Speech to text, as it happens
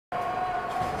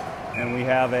and we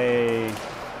have a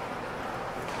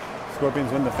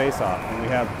Scorpions win the face-off, and we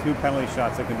have 2 penalty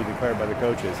shots that can be declared by the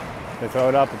coaches. They throw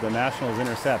it up, but the Nationals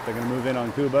intercept. They're going to move in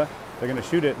on Cuba. They're going to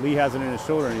shoot it. Lee has it in his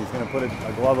shoulder, and he's going to put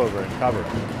a glove over it and cover.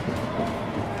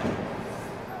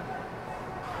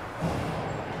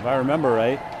 If I remember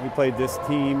right, we played this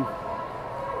team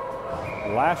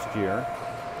last year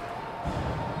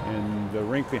in the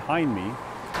rink behind me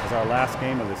as our last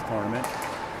game of this tournament.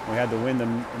 We had to win the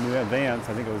new advance.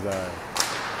 I think it was a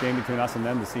game between us and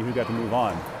them to see who got to move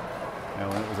on.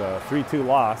 And it was a 3-2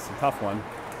 loss, a tough one.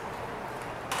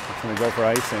 It's going to go for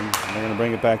icing, and they're going to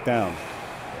bring it back down.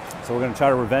 So we're going to try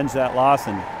to revenge that loss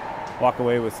and walk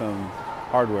away with some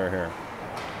hardware here.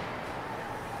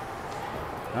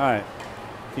 All right,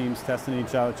 teams testing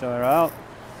each other out.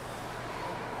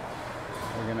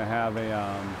 We're going to have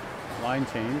a line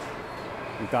change.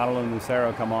 McDonald and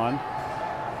Lucero come on.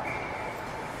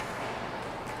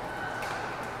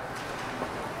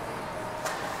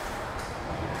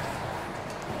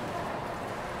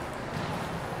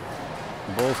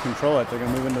 The Bulls control it. They're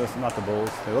going to move into this, not the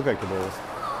Bulls, they look like the Bulls,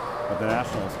 but the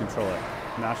Nationals control it.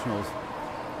 Nationals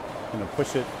going to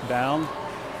push it down.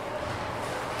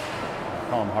 I'll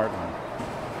call him Hartman.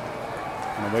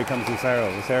 And away comes Lucero.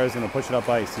 Lucero's going to push it up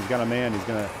ice. He's got a man. He's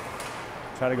going to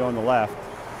try to go on the left.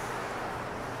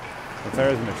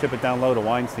 Lucero's going to chip it down low to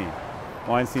Weinstein.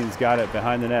 Weinstein's got it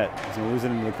behind the net. He's going to lose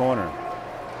it into the corner.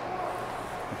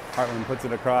 Hartman puts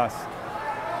it across.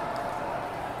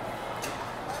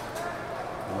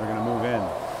 And they're going to move in.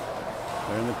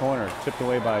 They're in the corner, chipped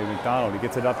away by McDonald. He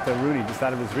gets it up to Rooney, just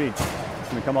out of his reach. It's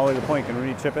going to come all the way to the point. Can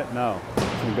Rooney chip it? No.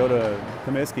 It's going to go to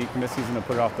Comiskey. Comiskey's going to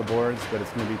put it off the boards, but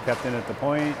it's going to be kept in at the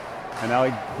point. And now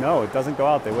no, it doesn't go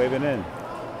out. They wave it in.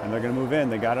 And they're going to move in.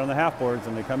 They got it on the half boards,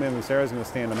 and they come in. Lucero's going to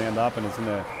stand a man up, and it's going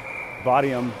to body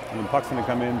him. And the puck's going to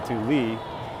come in to Lee.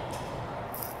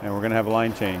 And we're going to have a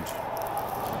line change.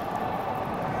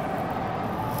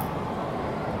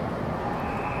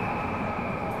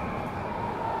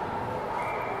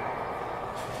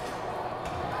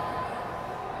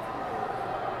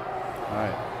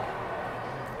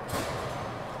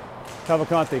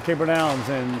 Cavalcante, Caber Downs,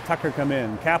 and Tucker come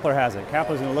in. Kapler has it.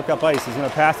 Kapler's going to look up ice. He's going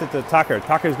to pass it to Tucker.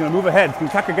 Tucker's going to move ahead. Can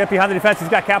Tucker get behind the defense? He's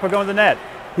got Kapler going to the net.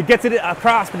 He gets it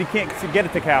across, but he can't get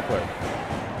it to Kapler.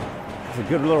 It's a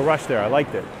good little rush there. I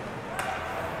liked it.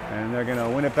 And they're going to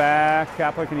win it back.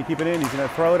 Kapler, can he keep it in? He's going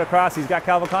to throw it across. He's got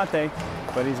Cavalcante,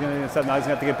 but he's going to intercept. Now he's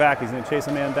going to have to get back. He's going to chase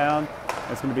a man down.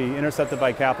 It's going to be intercepted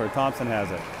by Kapler. Thompson has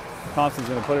it. Thompson's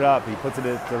going to put it up. He puts it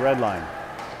at the red line.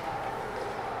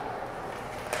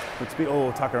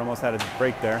 Oh, Tucker almost had a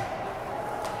break there.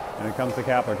 And it comes to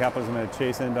Kapler. Kapler's going to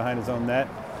chase in behind his own net.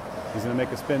 He's going to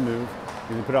make a spin move. He's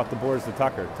going to put it off the boards to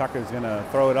Tucker. Tucker's going to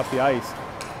throw it up the ice,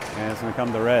 and it's going to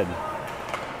come to red.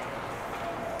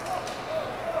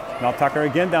 Now Tucker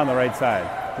again down the right side.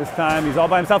 This time he's all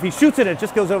by himself. He shoots it. It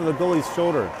just goes over the goalie's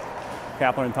shoulder.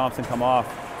 Kapler and Thompson come off.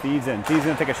 Feeds in. Feeds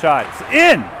going to take a shot. It's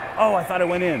in! Oh, I thought it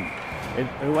went in.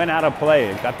 It went out of play.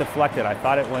 It got deflected. I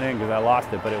thought it went in because I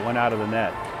lost it, but it went out of the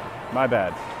net. My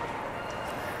bad.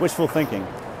 Wishful thinking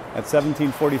at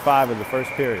 17:45 of the first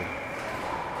period.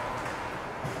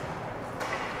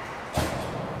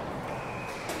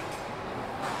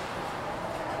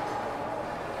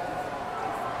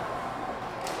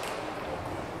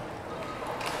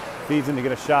 Feeds in to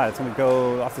get a shot. It's going to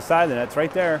go off the side of the net. It's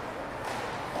right there.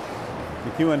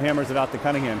 McEwen hammers it out to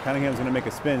Cunningham. Cunningham's going to make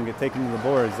a spin, get taken to the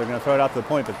boards. They're going to throw it out to the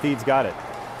point, but Theed's got it.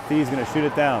 Theed's going to shoot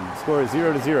it down. The score is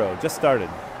 0-0. Just started.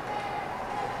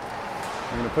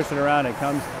 We're going to push it around. It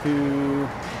comes to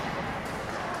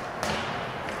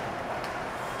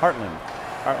Hartland.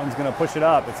 Hartland's going to push it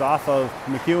up. It's off of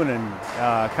McEwen,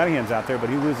 and Cunningham's out there, but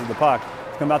he loses the puck.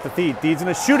 It's come out to Theed. Theed's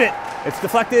going to shoot it. It's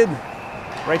deflected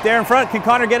right there in front. Can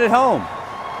Connor get it home?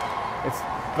 It's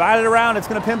batted around. It's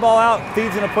going to pinball out.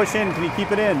 Theed's going to push in. Can he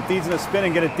keep it in? Theed's going to spin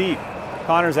and get it deep.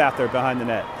 Connor's after it behind the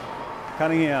net.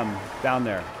 Cunningham down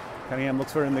there. Cunningham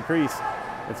looks for it in the crease.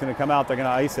 It's going to come out. They're going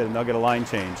to ice it, and they'll get a line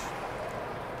change.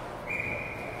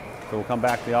 So we'll come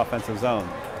back to the offensive zone.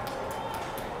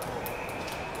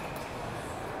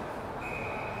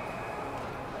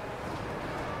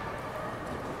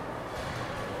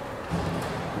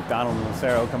 McDonald and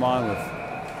Lucero come on with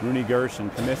Rooney, Gersh, and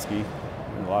Comiskey.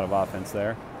 A lot of offense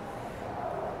there.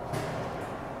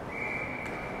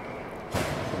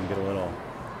 And get a little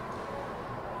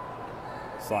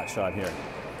slot shot here.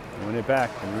 Win it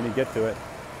back. Can Rooney get to it?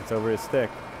 It's over his stick,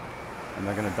 and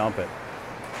they're going to dump it.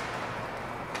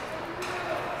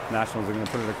 Nationals are going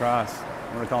to put it across.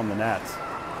 I'm going to call them the Nats.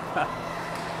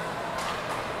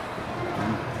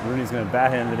 Rooney's going to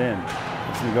backhand it in.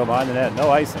 It's going to go behind the net. No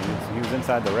icing. He was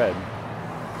inside the red.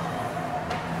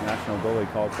 National goalie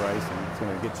called for icing. It's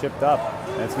going to get chipped up,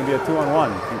 and it's going to be a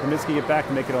 2-on-1. Can Kaminsky get back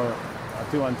to make it a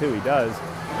 2-on-2? He does.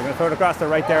 They're going to throw it across the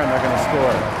right there, and they're going to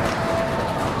score.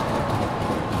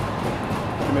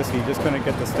 Kaminsky just couldn't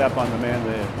get the step on the man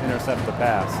to intercept the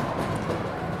pass.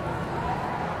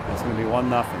 It's going to be 1-0.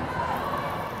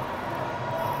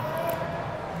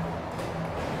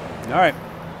 All right.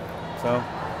 So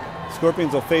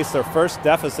Scorpions will face their first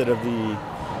deficit of the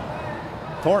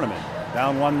tournament.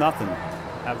 Down 1-0.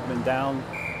 Haven't been down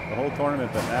the whole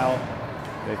tournament, but now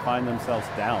they find themselves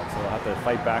down, so they'll have to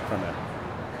fight back from it.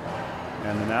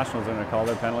 And the Nationals are going to call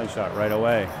their penalty shot right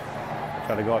away.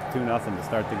 Try to go up 2-0 to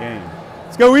start the game.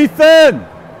 Let's go, Ethan!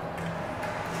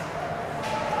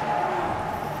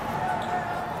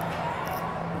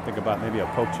 Think about maybe a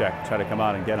poke check, try to come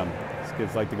out and get them. These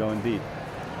kids like to go in deep.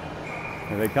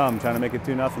 Here they come, trying to make it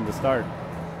 2-0 to start.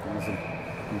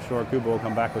 I'm sure Kuba will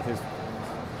come back with his.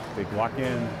 They walk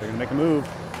in, they're going to make a move,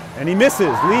 and he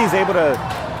misses. Lee's able to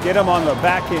get him on the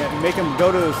backhand, make him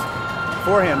go to his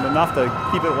forehand enough to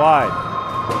keep it wide.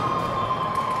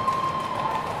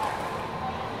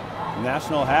 The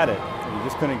National had it, and he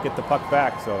just couldn't get the puck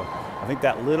back, so I think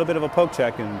that little bit of a poke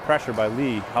check and pressure by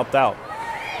Lee helped out.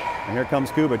 And here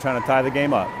comes Kuba trying to tie the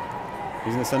game up.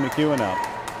 He's going to send McEwen out.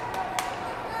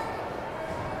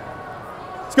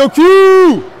 Let's go,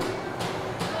 Q!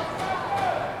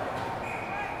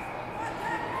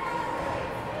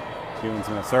 McEwen's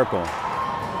in a circle.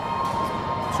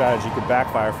 Strategy could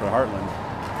backfire for Heartland.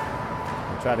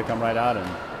 They tried to come right out and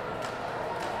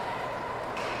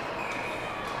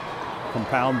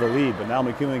compound the lead, but now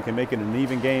McEwen can make it an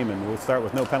even game, and we'll start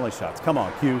with no penalty shots. Come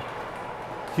on, Q.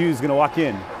 Q's going to walk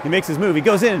in. He makes his move. He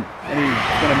goes in, and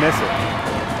he's going to miss it.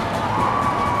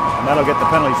 And that'll get the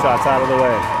penalty shots out of the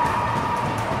way.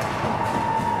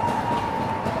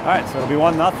 All right, so it'll be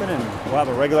 1-0, and we'll have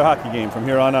a regular hockey game from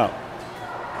here on out.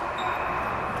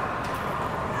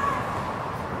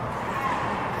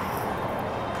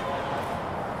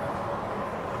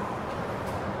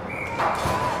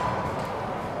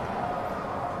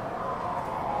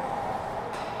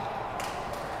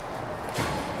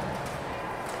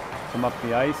 Come up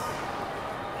the ice.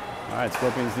 All right,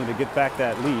 Scorpions need to get back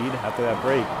that lead after that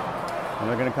break. And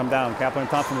they're going to come down. Kapler and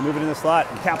Thompson to move it in the slot,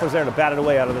 and Kapler's there to bat it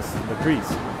away out of the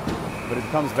crease. But it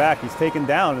comes back. He's taken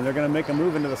down, and they're going to make a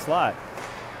move into the slot.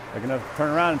 They're going to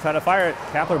turn around and try to fire it.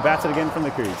 Kapler bats it again from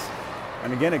the crease.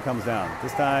 And again it comes down.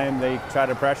 This time they try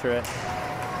to pressure it,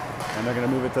 and they're going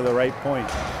to move it to the right point.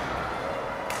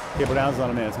 Kapler Downs is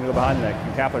on a man. It's going to go behind the net.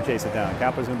 Can Kapler chase it down?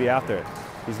 Kapler's going to be after it.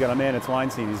 He's got a man. It's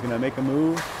Weinstein. He's going to make a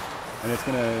move, and it's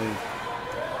going to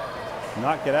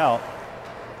not get out.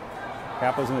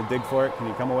 Kapler's going to dig for it. Can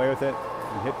he come away with it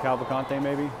and hit Cavalcante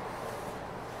maybe?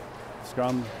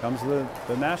 Scrum comes to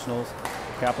the Nationals.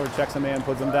 Kapler checks a man,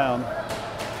 puts him down,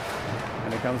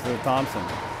 and it comes to Thompson.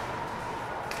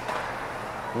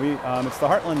 It's the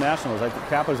Heartland Nationals. I think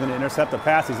Kapler's going to intercept the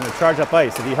pass. He's going to charge up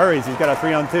ice. If he hurries, he's got a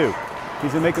 3-on-2.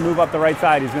 He's going to make a move up the right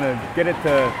side. He's going to get it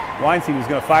to Weinstein, who's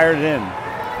going to fire it in,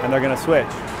 and they're going to switch.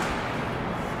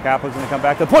 Kapler's going to come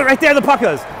back to the point right there. The puck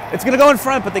is. It's going to go in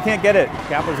front, but they can't get it.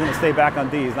 Kapler's going to stay back on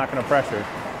D. He's not going to pressure.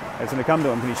 It's going to come to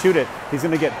him. Can he shoot it? He's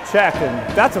going to get checked,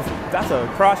 and that's a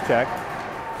cross check.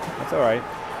 That's all right.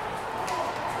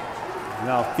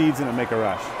 Now Feed's going to make a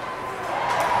rush.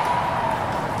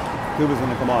 Kuba's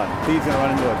going to come on. Feed's going to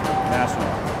run into a National.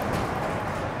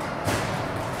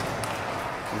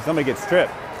 And somebody gets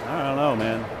tripped. I don't know,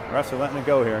 man. The refs are letting it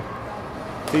go here.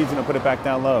 Feed's going to put it back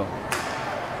down low.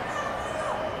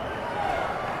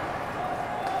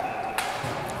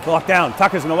 Lock down.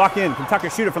 Tucker's going to walk in. Can Tucker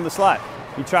shoot it from the slot?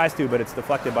 He tries to, but it's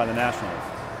deflected by the Nationals.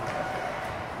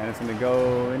 And it's going to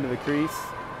go into the crease.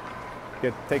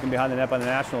 Get taken behind the net by the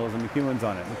Nationals, and McEwen's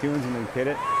on it. McEwen's going to hit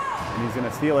it, and he's going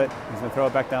to steal it. He's going to throw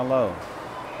it back down low.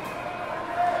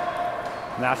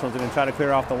 Nationals are going to try to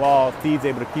clear off the wall. Feed's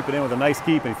able to keep it in with a nice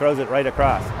keep, and he throws it right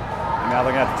across. And now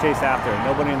they're going to have to chase after it.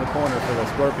 Nobody in the corner for the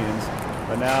Scorpions.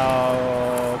 But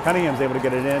now Cunningham's able to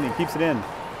get it in. He keeps it in.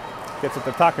 Gets it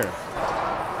to Tucker.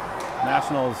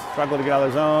 Nationals struggle to get out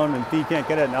of their zone, and Thee can't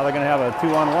get it. Now they're going to have a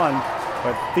 2-on-1,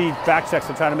 but Thee back checks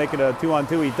to try to make it a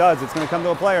 2-on-2. He does. It's going to come to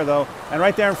a player, though. And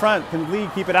right there in front, can Lee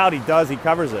keep it out? He does. He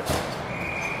covers it.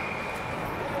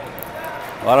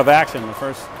 A lot of action in the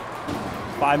first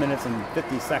 5 minutes and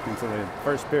 50 seconds of the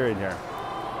first period here.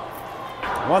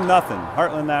 1-0,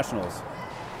 Heartland Nationals.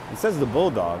 It says the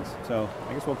Bulldogs, so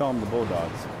I guess we'll call them the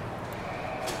Bulldogs.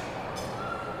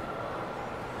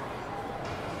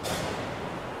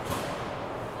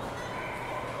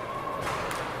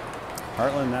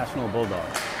 Heartland National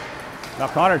Bulldogs. Now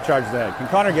Connor charges ahead. Can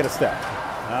Connor get a step?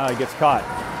 He gets caught.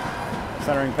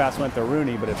 Centering pass went to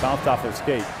Rooney, but it bounced off his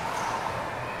skate.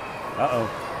 Uh-oh.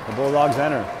 The Bulldogs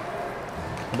enter.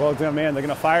 The Bulldogs, man, they're going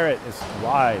to fire it. It's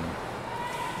wide.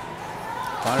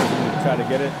 Connor's going to try to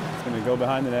get it. It's going to go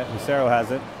behind the net. Lucero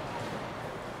has it.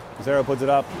 Lucero puts it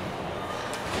up.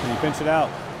 Can he pinch it out?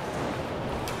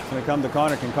 It's going to come to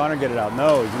Connor. Can Connor get it out?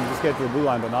 No, he's going to just get to the blue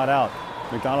line, but not out.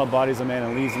 McDonald bodies a man,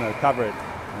 and Lee's going to cover it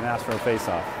and ask for a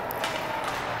face-off.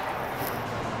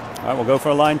 All right, we'll go for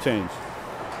a line change.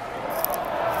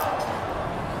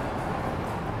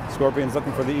 Scorpions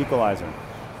looking for the equalizer.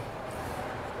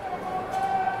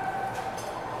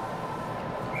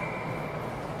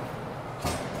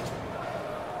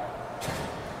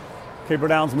 Caper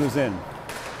Downs moves in.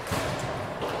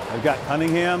 They've got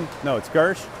Cunningham. No, it's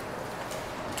Gersh.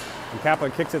 And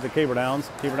Kapler kicks it to Caper Downs.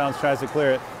 Caper Downs tries to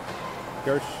clear it.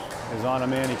 Gersh is on a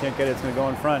man. He can't get it. It's going to go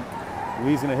in front.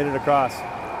 Lee's going to hit it across.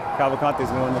 Cavalcante's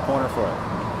going to go in the corner for it.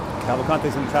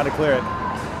 Cavalcante's going to try to clear it.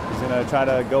 He's going to try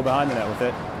to go behind the net with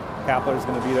it. Kapler's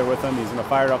going to be there with him. He's going to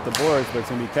fire it off the boards, but it's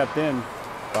going to be kept in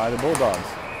by the Bulldogs.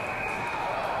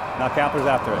 Now Kapler's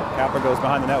after it. Kapler goes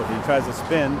behind the net with it. He tries to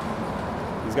spin.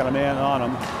 He's got a man on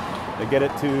him. They get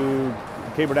it to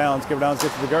Caper Downs. Caper Downs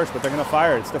gets to the Gersh, but they're going to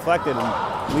fire it. It's deflected,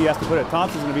 and Lee has to put it.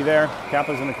 Thompson's going to be there.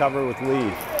 Kapler's going to cover with Lee.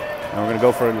 And we're going to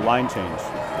go for a line change.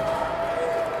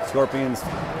 Scorpions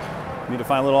need to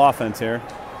find a little offense here.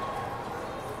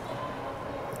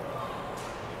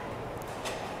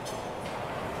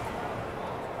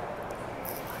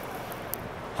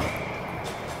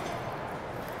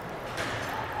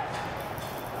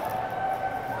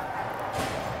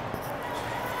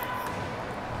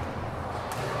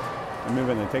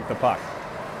 Moving, they take the puck.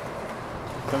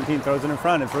 17 throws it in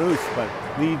front. It's loose, but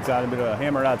leads out a bit of a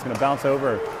hammer out. It's going to bounce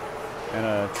over, and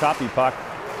a choppy puck.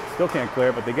 Still can't clear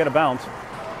it, but they get a bounce.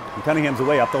 And Cunningham's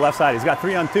away up the left side. He's got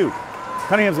 3-on-2.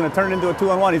 Cunningham's going to turn it into a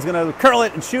 2-on-1. He's going to curl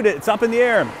it and shoot it. It's up in the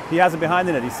air. He has it behind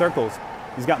the net. He circles.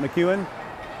 He's got McEwen.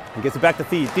 He gets it back to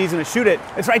Thies. Thies going to shoot it.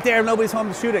 It's right there. Nobody's home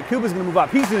to shoot it. Kuba's going to move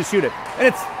up. He's going to shoot it, and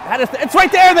it's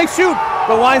right there. They shoot,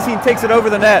 but Weinstein takes it over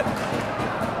the net.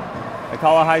 They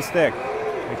call a high stick.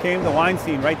 It came to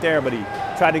Weinstein right there, but he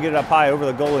tried to get it up high over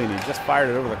the goalie, and he just fired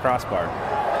it over the crossbar.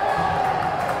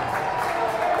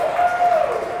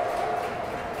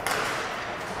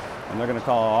 And they're going to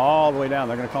call all the way down.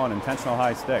 They're going to call an intentional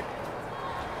high stick.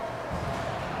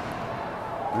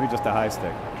 Maybe just a high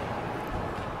stick.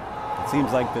 It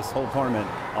seems like this whole tournament,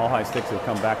 all high sticks have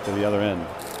come back to the other end.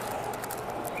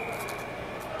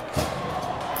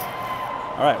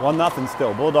 All right, 1-0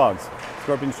 still. Bulldogs.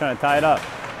 Scorpions trying to tie it up.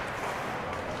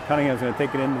 Cunningham's going to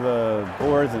take it into the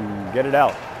boards and get it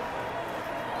out.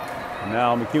 And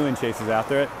now McEwen chases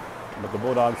after it, but the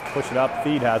Bulldogs push it up.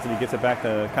 Feed has it. He gets it back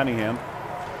to Cunningham.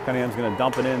 Cunningham's going to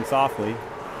dump it in softly.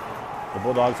 The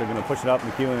Bulldogs are going to push it up.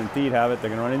 McEwen and Feed have it.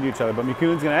 They're going to run into each other, but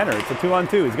McEwen's going to enter. It's a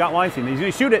 2-on-2. He's got Weinstein. He's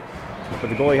going to shoot it, but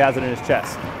the goalie has it in his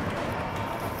chest.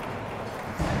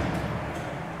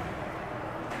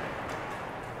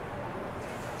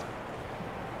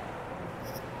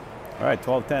 All right,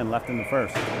 12-10 left in the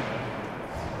first.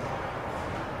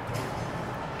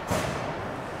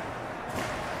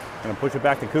 Gonna push it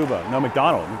back to Kuba. No,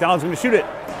 McDonald. McDonald's gonna shoot it.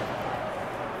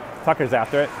 Tucker's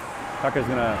after it. Tucker's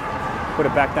gonna put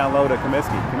it back down low to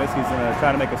Comiskey. Comiskey's gonna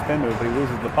try to make a spin move, but he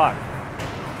loses the puck.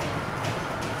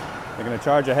 They're gonna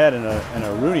charge ahead, and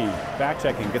a Rooney back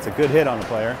checking gets a good hit on the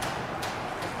player.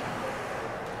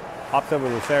 Hops over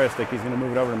to the Sarah stick. He's gonna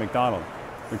move it over to McDonald.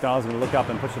 McDonald's going to look up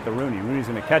and push it to Rooney. Rooney's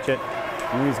going to catch it.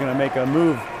 Rooney's going to make a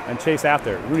move and chase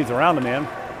after it. Rooney's around the man.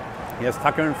 He has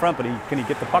Tucker in front, but can he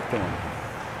get the puck to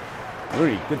him?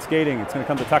 Rooney, good skating. It's going to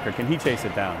come to Tucker. Can he chase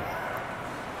it down?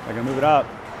 They're going to move it up,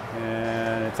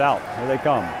 and it's out. Here they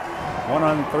come.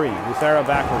 1-on-3. Lucero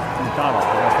back with McDonald.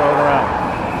 They're going to throw it around.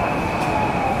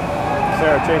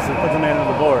 Lucero chases, puts the man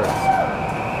into the boards.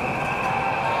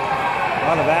 A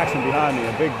lot of action behind me.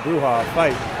 A big brouhaha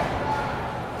fight.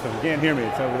 So if you can't hear me,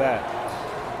 it's over that.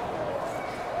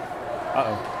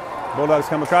 Uh-oh. Bulldogs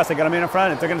come across. They got a man in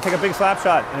front. They're going to take a big slap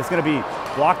shot, and it's going to be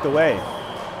blocked away.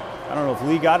 I don't know if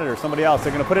Lee got it or somebody else.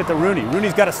 They're going to put it to Rooney.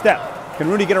 Rooney's got a step. Can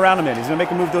Rooney get around him in? He's going to make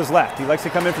a move to his left. He likes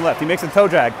to come in from left. He makes a toe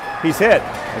drag. He's hit.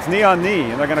 It's knee on knee,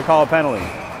 and they're going to call a penalty.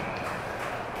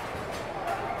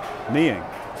 Kneeing.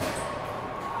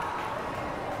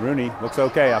 Rooney looks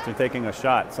okay after taking a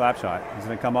shot, slap shot. He's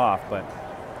going to come off, but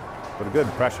a good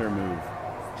pressure move.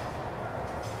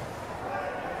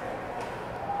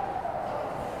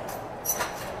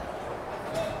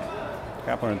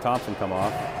 Kapler and Thompson come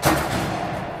off.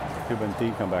 Kuba and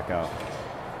Thies come back out.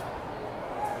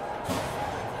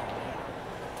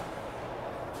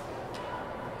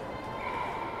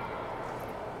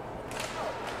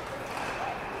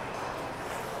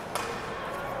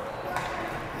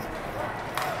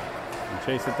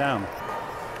 chase it down.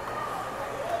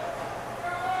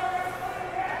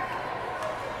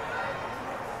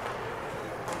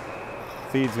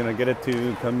 Feed's going to get it to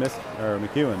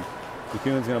McEwen.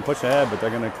 McEwen's going to push ahead, but they're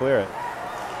going to clear it.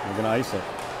 They're going to ice it.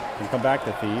 And come back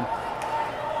to Feed.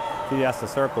 Feed has to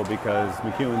circle because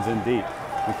McEwen's in deep.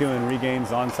 McEwen regains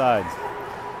onsides.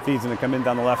 Feed's going to come in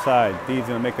down the left side. Feed's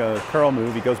going to make a curl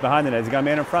move. He goes behind the net. He's got a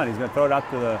man in front. He's going to throw it out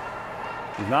to the...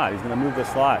 He's not. He's going to move the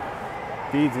slot.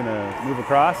 Feed's going to move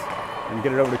across and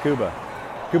get it over to Kuba.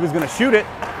 Kuba's going to shoot it.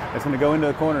 It's going to go into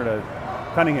the corner to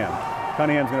Cunningham.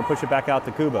 Cunningham's going to push it back out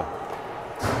to Kuba.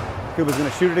 Kuba's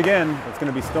going to shoot it again. It's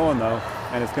going to be stolen though,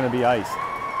 and it's going to be iced.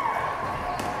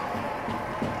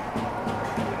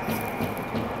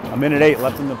 1:08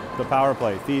 left in the power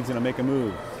play. Feed's going to make a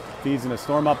move. Feed's going to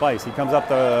storm up ice. He comes up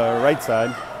the right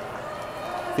side.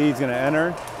 Feed's going to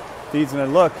enter. Feed's going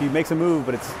to look. He makes a move,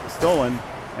 but it's stolen,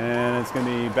 and it's going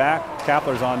to be back.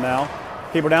 Kapler's on now.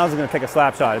 Caber Downs is going to take a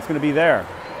slap shot. It's going to be there.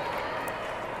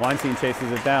 Weinstein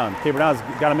chases it down. Caber Downs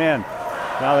got a man.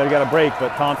 Now they've got a break, but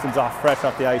Thompson's fresh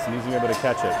off the ice, and he's going to be able to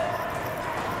catch it.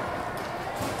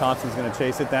 Thompson's going to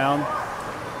chase it down.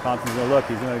 Thompson's going to look.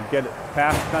 He's going to get it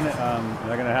past.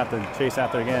 They're going to have to chase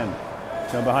after again.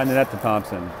 Go behind the net to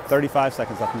Thompson. 35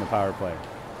 seconds left in the power play.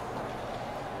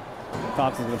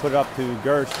 Thompson's going to put it up to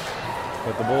Gersh,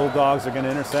 but the Bulldogs are going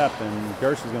to intercept, and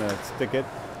Gersh is going to stick it.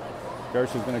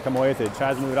 Gersh is going to come away with it.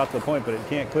 Tries to move it out to the point, but it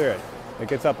can't clear it. It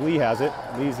gets up. Lee has it.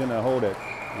 Lee's going to hold it,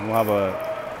 and we'll have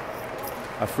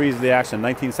a freeze of the action.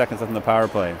 19 seconds left in the power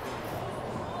play.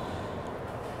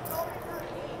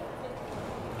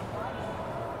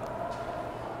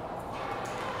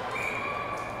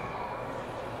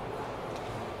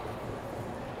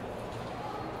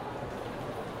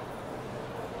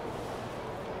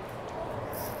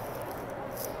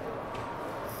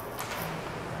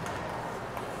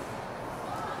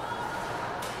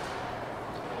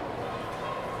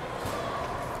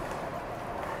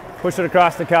 Push it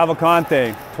across to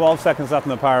Cavalcante. 12 seconds left in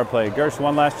the power play. Gersh,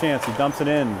 one last chance. He dumps it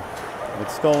in.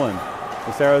 It's stolen.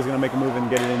 Lucero's going to make a move and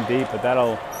get it in deep, but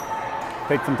that'll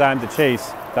take some time to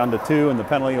chase. Down to 2, and the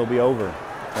penalty will be over.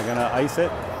 They're going to ice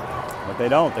it, but they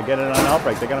don't. They get it on an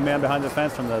outbreak. They got a man behind the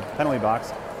fence from the penalty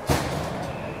box.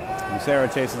 Lucero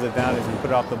chases it down. He's going to put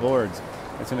it off the boards.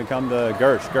 It's going to come to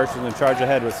Gersh. Gersh is going to charge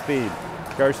ahead with speed.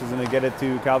 Gersh is going to get it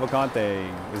to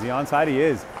Cavalcante. Is he onside? He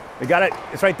is. They got it.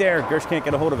 It's right there. Gersh can't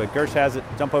get a hold of it. Gersh has it.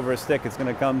 Jump over his stick. It's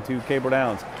going to come to Caber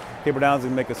Downs. Caber Downs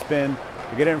is going to make a spin.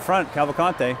 They get it in front.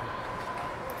 Cavalcante.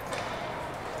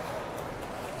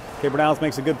 Caber Downs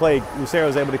makes a good play. Lucero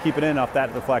is able to keep it in off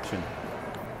that deflection.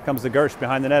 Comes to Gersh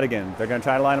behind the net again. They're going to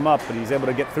try to line him up, but he's able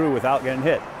to get through without getting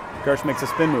hit. Gersh makes a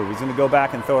spin move. He's going to go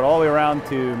back and throw it all the way around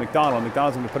to McDonald.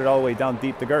 McDonald's going to put it all the way down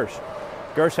deep to Gersh.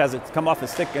 Gersh has it come off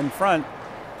his stick in front.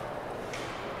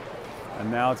 And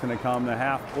now it's going to come to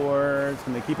half court. It's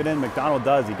going to keep it in. McDonald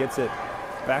does. He gets it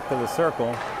back to the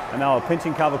circle. And now a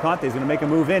pinching Cavalcante is going to make a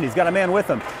move in. He's got a man with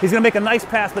him. He's going to make a nice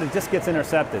pass, but it just gets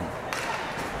intercepted.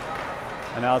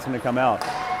 And now it's going to come out.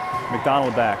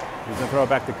 McDonald back. He's going to throw it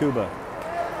back to Kuba.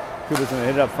 Kuba's going to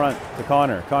hit it up front to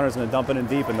Connor. Connor's going to dump it in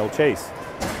deep, and they'll chase.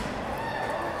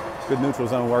 Good neutral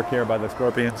zone work here by the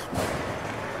Scorpions.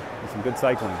 And some good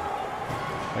cycling.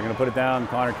 They're going to put it down.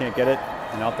 Connor can't get it.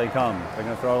 And out they come. They're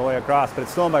going to throw it away across, but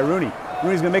it's stolen by Rooney.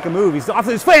 Rooney's going to make a move. He's off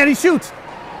his fan. He shoots.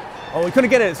 Oh, he couldn't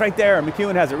get it. It's right there.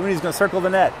 McEwen has it. Rooney's going to circle the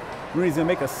net. Rooney's going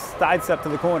to make a side step to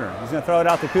the corner. He's going to throw it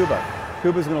out to Kuba.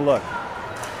 Kuba's going to look.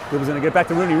 Kuba's going to get back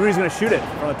to Rooney. Rooney's going to shoot it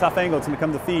from a tough angle. It's going to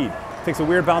come to Feed. Takes a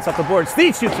weird bounce off the board.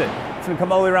 Feed shoots it. It's going to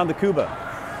come all the way around to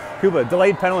Kuba. Kuba,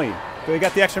 delayed penalty. They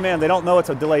got the extra man. They don't know it's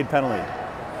a delayed penalty.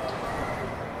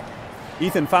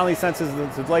 Ethan finally senses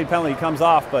the delayed penalty comes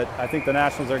off, but I think the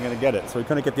Nationals are going to get it, so he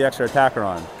couldn't get the extra attacker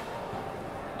on.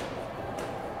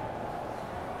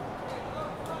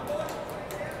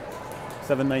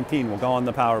 .719 will go on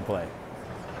the power play.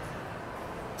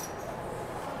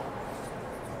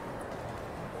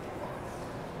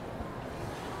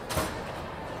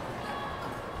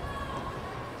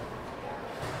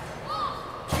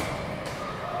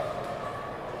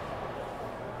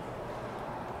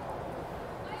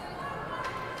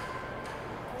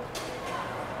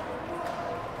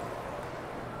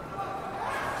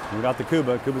 Move out to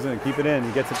Kuba. Kuba's going to keep it in.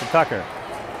 He gets it to Tucker.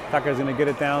 Tucker's going to get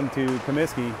it down to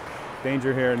Comiskey.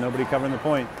 Danger here. Nobody covering the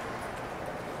point.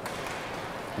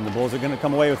 And the Bulls are going to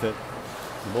come away with it.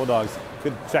 The Bulldogs,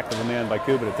 good check of the man by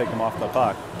Kuba to take him off the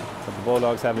puck. But the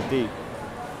Bulldogs have it deep.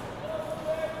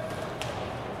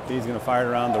 He's going to fire it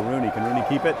around to Rooney. Can Rooney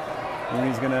keep it?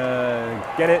 Rooney's going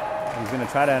to get it. He's going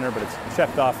to try to enter, but it's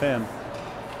checked off him.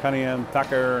 Cunningham,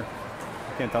 Tucker,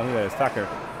 I can't tell who that is. Tucker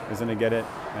is going to get it.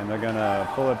 and they're going to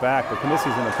pull it back. But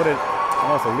Kamissi's going to put it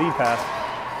almost a lead pass,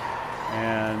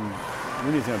 and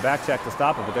Rooney's going to back check to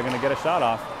stop it, but they're going to get a shot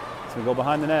off. It's going to go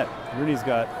behind the net. Rooney's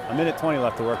got 1:20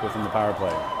 left to work with in the power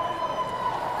play.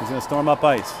 He's going to storm up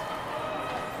ice.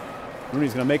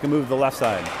 Rooney's going to make a move to the left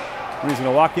side. Rooney's going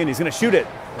to walk in. He's going to shoot it.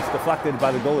 It's deflected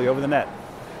by the goalie over the net.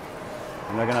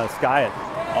 And they're going to sky it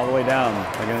all the way down.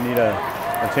 They're going to need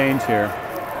a change here.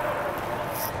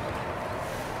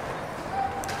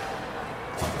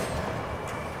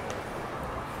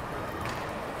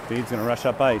 Speed's going to rush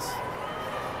up ice.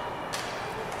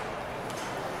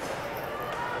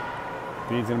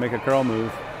 Speed's going to make a curl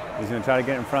move. He's going to try to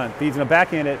get in front. Speed's going to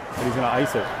backhand it, but he's going to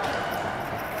ice it.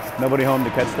 Nobody home to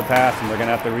catch the pass, and they're going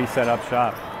to have to reset up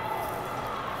shop.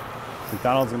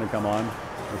 McDonald's going to come on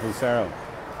with Lucero.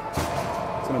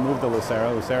 He's going to move to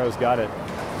Lucero. Lucero's got it.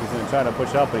 He's going to try to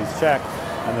push up, but he's checked.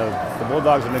 And the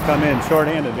Bulldogs are going to come in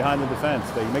short-handed behind the defense.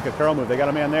 They make a curl move. They got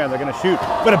a man there, and they're going to shoot.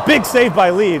 But a big save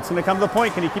by Lee. It's going to come to the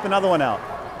point. Can he keep another one out?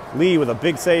 Lee with a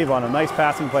big save on a nice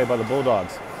passing play by the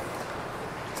Bulldogs.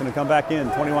 It's going to come back in.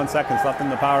 21 seconds left in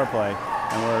the power play,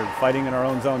 and we're fighting in our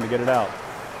own zone to get it out.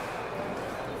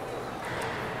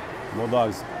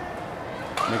 Bulldogs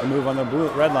make a move on the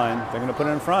red line. They're going to put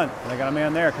it in front. And they got a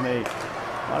man there. Can they?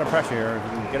 A lot of pressure here.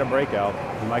 If you can get a breakout,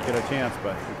 you might get a chance,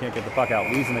 but you can't get the puck out.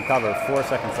 Lee's in the cover. 4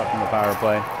 seconds left in the power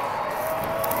play.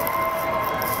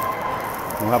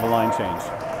 We'll have a line change.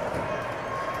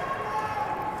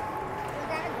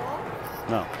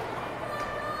 No.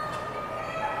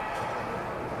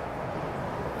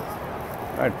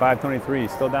 All right, 5:23.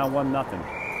 Still down 1-0.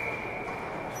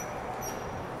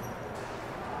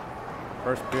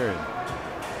 First period.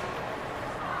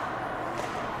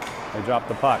 They drop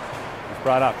the puck. It's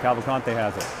brought up. Cavalcante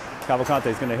has it.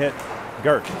 Cavalcante's going to hit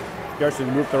Gersh. Gersh is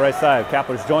going to move to the right side.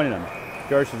 Kapler's joining him.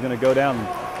 Gersh is going to go down.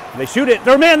 They shoot it.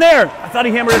 There's a man there. I thought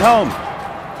he hammered it home.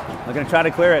 They're going to try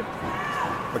to clear it.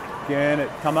 But can it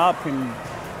come up? Can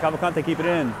Cavalcante keep it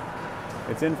in?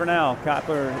 It's in for now.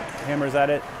 Kapler hammers at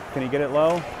it. Can he get it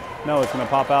low? No, it's going to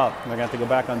pop out. They're going to have to go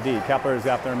back on D. Kapler's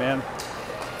after a man.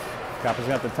 Kapler's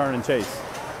going to have to turn and chase.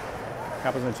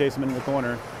 Kapler's going to chase him into the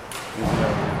corner. He's going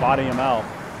to body him out,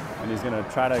 and he's going to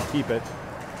try to keep it.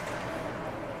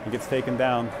 He gets taken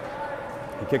down.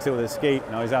 He kicks it with his skate.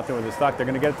 Now he's out there with his stock. They're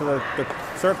going to get to the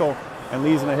circle, and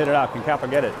Lee's going to hit it out. Can Kapler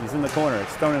get it? He's in the corner.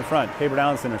 It's thrown in front. Caber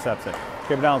Downs intercepts it.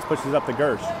 Caber Downs pushes up to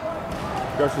Gersh.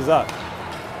 Gersh is up.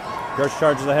 Gersh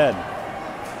charges ahead.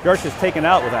 Gersh is taken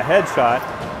out with a headshot.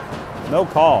 No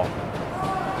call.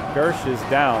 Gersh is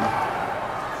down.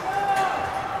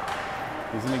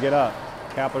 He's going to get up.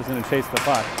 Kapler's going to chase the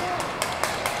puck.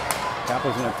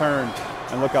 Kapler's going to turn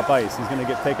and look up ice. He's going to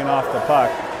get taken off the puck.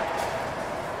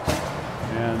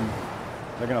 And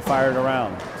they're going to fire it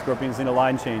around. Scorpions need a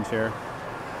line change here.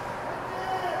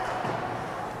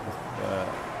 The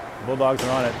Bulldogs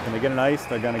are on it. Can they get an ice?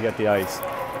 They're going to get the ice.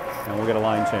 And we'll get a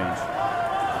line change.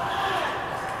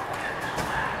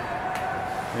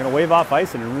 They're going to wave off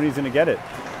ice, and Rooney's going to get it.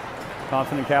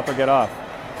 Thompson and Kapler get off.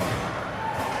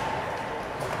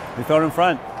 They throw it in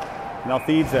front. Now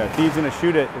Thieves there. Thieves going to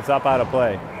shoot it. It's up out of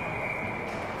play.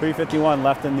 3:51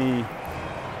 left in the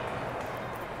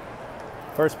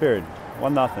first period.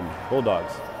 1-0.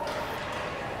 Bulldogs.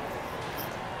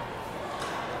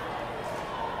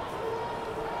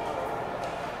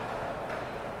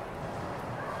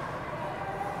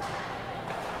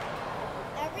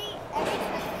 Every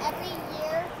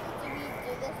year, do we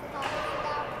do this with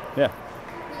all this? Yeah.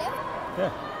 We do?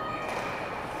 Yeah.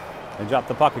 They drop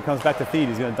the puck. It comes back to Thede.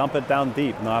 He's going to dump it down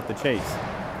deep, and they'll have to chase.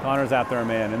 Connor's after a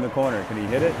man in the corner. Can he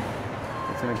hit it?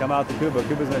 It's going to come out to Kuba.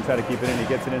 Kuba's going to try to keep it in. He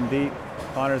gets it in deep.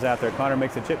 Connor's after. Connor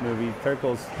makes a chip move. He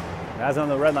circles. Has it on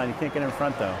the red line. He can't get in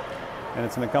front, though. And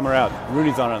it's going to come out.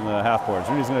 Rooney's on it in the half boards.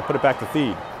 Rooney's going to put it back to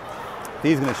Thede.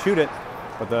 Thede's going to shoot it,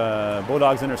 but the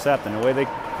Bulldogs intercept, and away they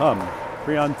come.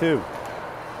 3-on-2.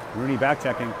 Rooney back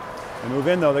checking. They move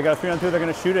in, though. They got a 3-on-2. They're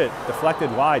going to shoot it.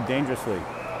 Deflected wide dangerously.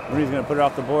 Rooney's going to put it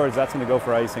off the boards. That's going to go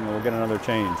for icing, and we'll get another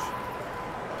change.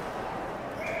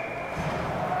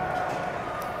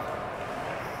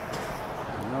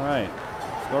 All right.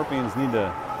 Scorpions need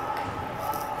to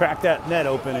crack that net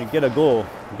open and get a goal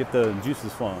and get the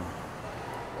juices flowing.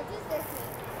 What does this mean?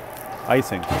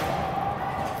 Icing.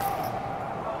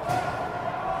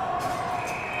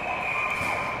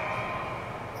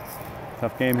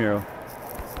 Tough game here.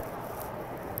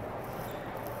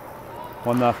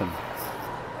 1-0.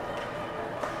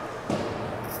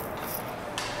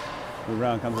 Move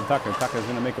around comes to Tucker. Tucker's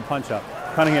going to make a punch up.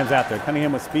 Cunningham's out there.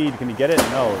 Cunningham with speed. Can he get it?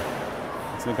 No.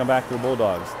 It's going to come back to the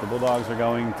Bulldogs. The Bulldogs are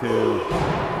going to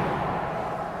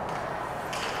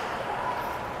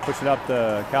Push it up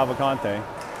to Cavalcante.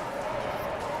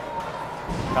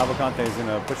 Cavalcante is going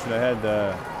to push it ahead.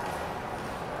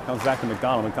 Comes back to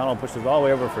McDonald. McDonald pushes all the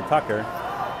way over for Tucker.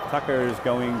 Tucker is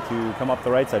going to come up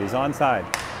the right side. He's onside.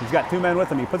 He's got 2 men with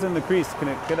him. He puts it in the crease. Can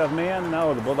it get a man?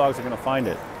 No, the Bulldogs are going to find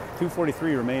it.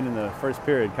 2:43 remain in the first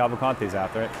period. Cavalcante's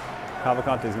after it.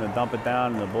 Cavalcante's going to dump it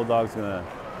down, and the Bulldogs are going to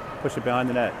push it behind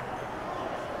the net.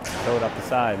 Throw it up the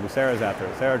side. Lucero's after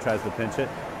it. Lucero tries to pinch it.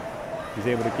 He's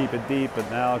able to keep it deep, but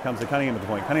now it comes to Cunningham at the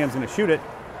point. Cunningham's going to shoot it,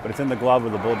 but it's in the glove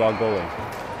of the Bulldog goalie.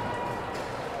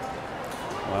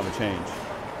 We'll have a change.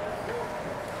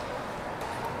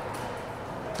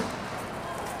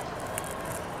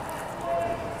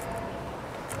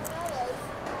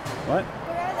 What?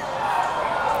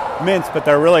 Mints, but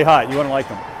they're really hot. You wouldn't like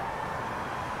them.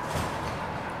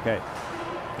 Okay.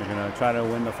 They're going to try to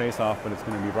win the face-off, but it's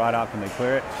going to be brought out. Can they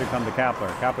clear it? Should come to Kapler.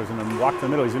 Kapler's going to walk to the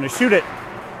middle. He's going to shoot it.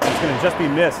 It's going to just be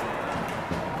missed.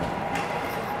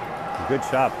 Good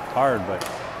shot. Hard, but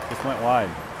just went wide.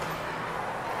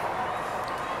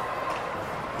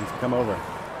 Needs to come over.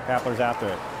 Kapler's after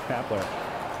it. Kapler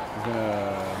is going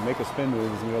to make a spin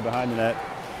move. He's going to go behind the net.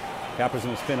 Kapler's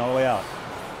going to spin all the way out.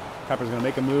 Kapler's going to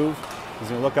make a move. He's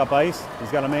going to look up ice.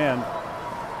 He's got a man.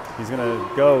 He's going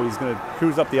to go. He's going to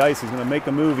cruise up the ice. He's going to make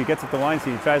a move. He gets at the line,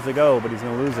 so he tries to go, but he's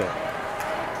going to lose it.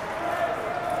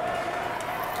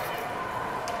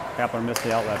 Kapler missed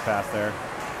the outlet pass there.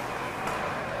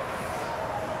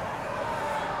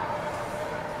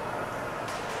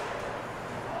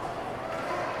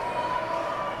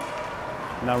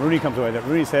 Now Rooney comes away.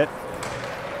 Rooney's hit.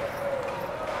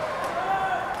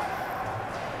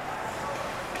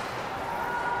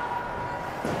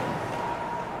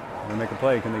 Gonna make a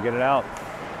play. Can they get it out?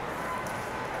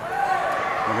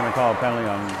 They're gonna call a penalty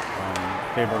on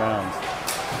Cable Downs.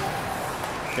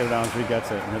 Cable Downs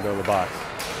re-gets it and he'll go to the box.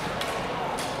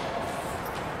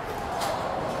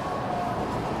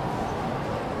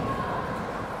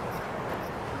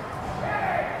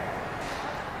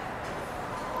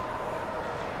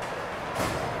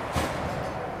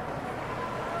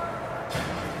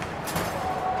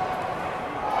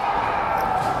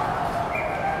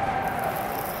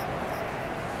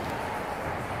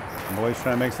 Boys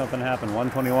trying to make something happen.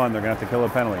 1:21, they're going to have to kill a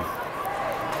penalty.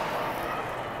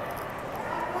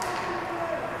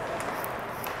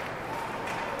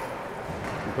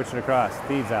 They push it across.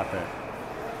 Feeds after it.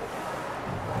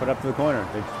 Put up to the corner.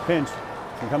 They pinch.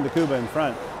 Can come to Kuba in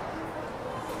front.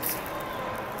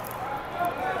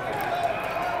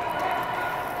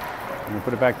 And they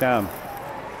put it back down.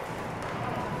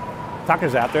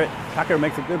 Tucker's after it. Tucker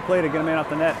makes a good play to get a man off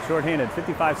the net. Short-handed.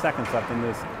 55 seconds left in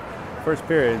this first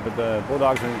period, but the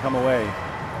Bulldogs are going to come away.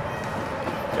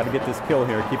 Got to get this kill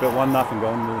here. Keep it 1-0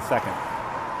 going into the second.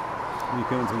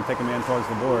 McEwen's going to take a man towards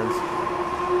the boards.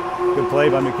 Good play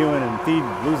by McEwen, and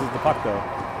Thied loses the puck though.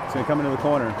 It's going to come into the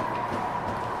corner.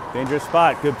 Dangerous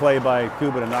spot. Good play by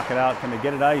Kuba to knock it out. Can they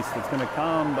get it iced? It's going to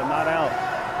come, but not out.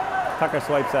 Tucker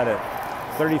swipes at it.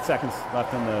 30 seconds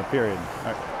left in the period.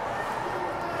 All right.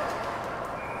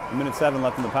 1:07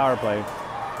 left in the power play.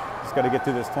 Just got to get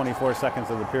through this 24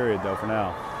 seconds of the period, though, for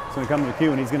now. It's going to come to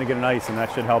McEwen, and he's going to get an ice, and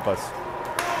that should help us.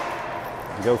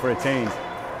 Go for a change.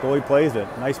 Goalie plays it.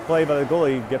 Nice play by the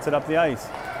goalie, gets it up the ice.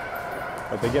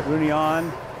 But they get Rooney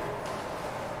on,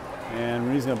 and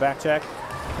Rooney's going to back check.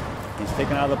 He's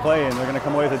taken out of the play, and they're going to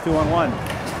come away with a 2-on-1.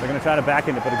 They're going to try to back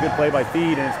into it, but a good play by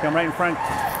Thied, and it's come right in front.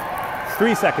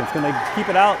 3 seconds. Can they keep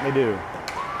it out? They do.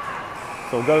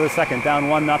 So we'll go to the second, down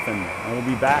 1-0, and we'll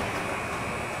be back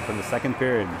for the second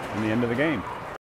period and the end of the game.